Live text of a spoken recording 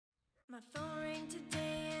My phone rang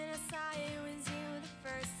today and I saw it was you, the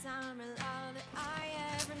first summer love that I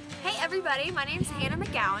ever knew. Hey everybody, my name's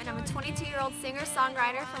McGowan. I'm a 22-year-old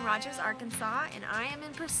singer-songwriter from Rogers, Arkansas, and I am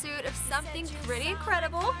in pursuit of something pretty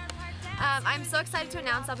incredible. I'm so excited to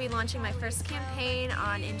announce I'll be launching my first campaign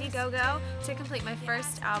on Indiegogo to complete my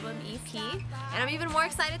first album EP, and I'm even more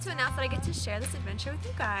excited to announce that I get to share this adventure with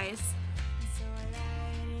you guys.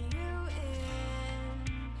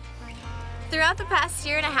 Throughout the past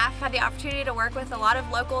year and a half, I've had the opportunity to work with a lot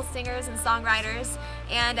of local singers and songwriters,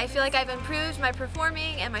 and I feel like I've improved my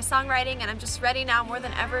performing and my songwriting, and I'm just ready now more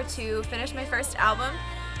than ever to finish my first album.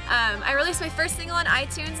 I released my first single on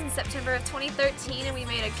iTunes in September of 2013, and we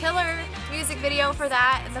made a killer music video for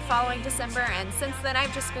that in the following December, and since then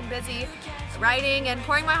I've just been busy writing and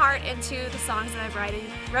pouring my heart into the songs that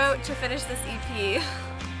I've wrote to finish this EP.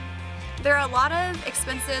 There are a lot of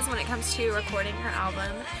expenses when it comes to recording her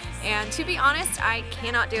album, and to be honest, I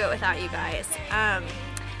cannot do it without you guys.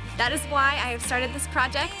 That is why I have started this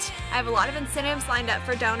project. I have a lot of incentives lined up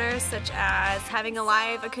for donors, such as having a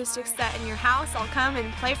live acoustic set in your house. I'll come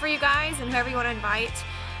and play for you guys and whoever you want to invite.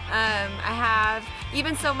 I have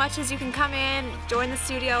even so much as you can come in, join the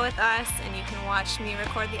studio with us, and you can watch me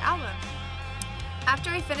record the album.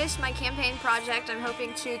 After I finish my campaign project, I'm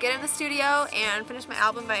hoping to get in the studio and finish my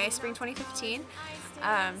album by spring 2015.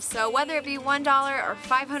 So whether it be $1 or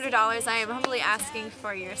 $500, I am humbly asking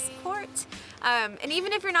for your support. And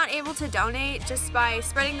even if you're not able to donate, just by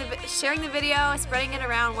sharing the video, spreading it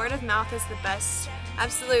around, word of mouth is the best,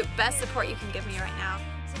 absolute best support you can give me right now.